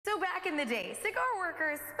So back in the day, cigar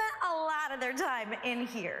workers spent a lot of their time in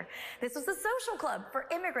here. This was a social club for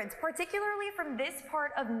immigrants, particularly from this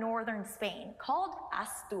part of northern Spain, called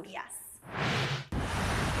Asturias.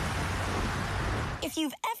 If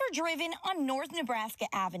you've ever driven on North Nebraska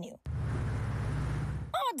Avenue,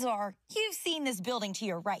 odds are you've seen this building to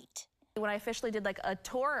your right. When I officially did like a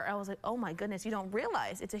tour, I was like, oh my goodness, you don't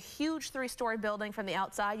realize it's a huge 3-story building from the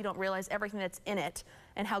outside. You don't realize everything that's in it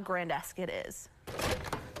and how grandesque it is.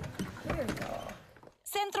 There you go.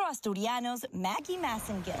 Centro Asturiano's Maggie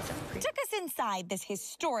Massengill took us inside this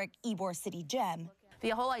historic Ybor city gem. The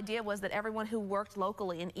whole idea was that everyone who worked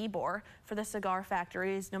locally in Ybor for the cigar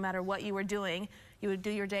factories, no matter what you were doing, you would do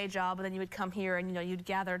your day job and then you would come here and, you'd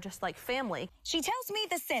gather just like family. She tells me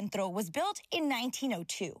the Centro was built in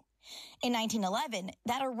 1902. In 1911,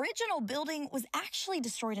 that original building was actually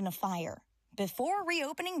destroyed in a fire before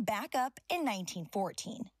reopening back up in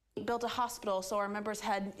 1914. We built a hospital so our members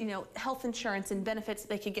had, health insurance and benefits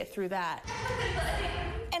they could get through that.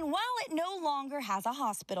 And while it no longer has a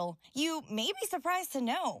hospital, you may be surprised to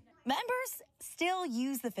know members still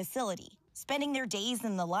use the facility, spending their days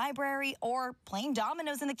in the library or playing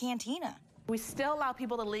dominoes in the cantina. We still allow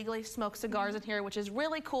people to legally smoke cigars in here, which is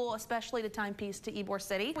really cool, especially to timepiece to Ybor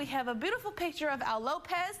City. We have a beautiful picture of Al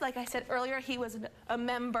Lopez. Like I said earlier, he was a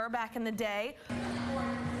member back in the day.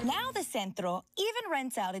 Now the Centro even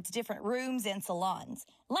rents out its different rooms and salons,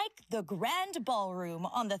 like the Grand Ballroom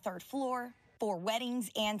on the 3rd floor for weddings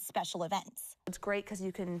and special events. It's great because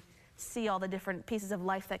you can see all the different pieces of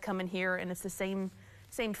life that come in here, and it's the same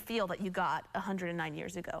feel that you got 109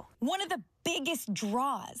 years ago. One of the biggest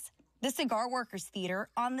draws, the Cigar Workers Theater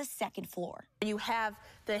on the 2nd floor. You have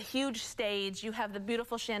the huge stage, you have the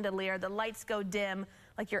beautiful chandelier, the lights go dim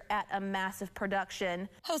like you're at a massive production.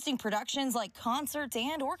 Hosting productions like concerts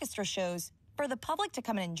and orchestra shows for the public to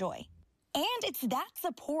come and enjoy. And it's that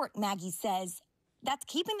support, Maggie says, that's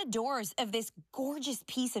keeping the doors of this gorgeous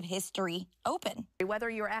piece of history open. Whether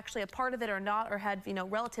you're actually a part of it or not, or had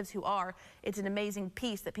relatives who are, it's an amazing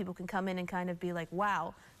piece that people can come in and kind of be like,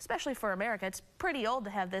 wow, especially for America. It's pretty old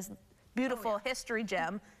to have this beautiful history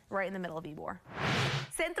gem right in the middle of Ybor.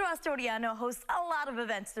 Centro Asturiano hosts a lot of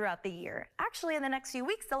events throughout the year. Actually, in the next few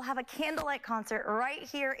weeks, they'll have a candlelight concert right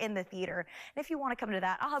here in the theater. And if you want to come to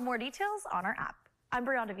that, I'll have more details on our app. I'm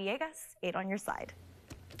Brianda Villegas, 8 on your side.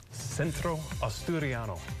 Centro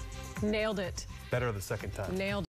Asturiano. Nailed it. Better the second time. Nailed it.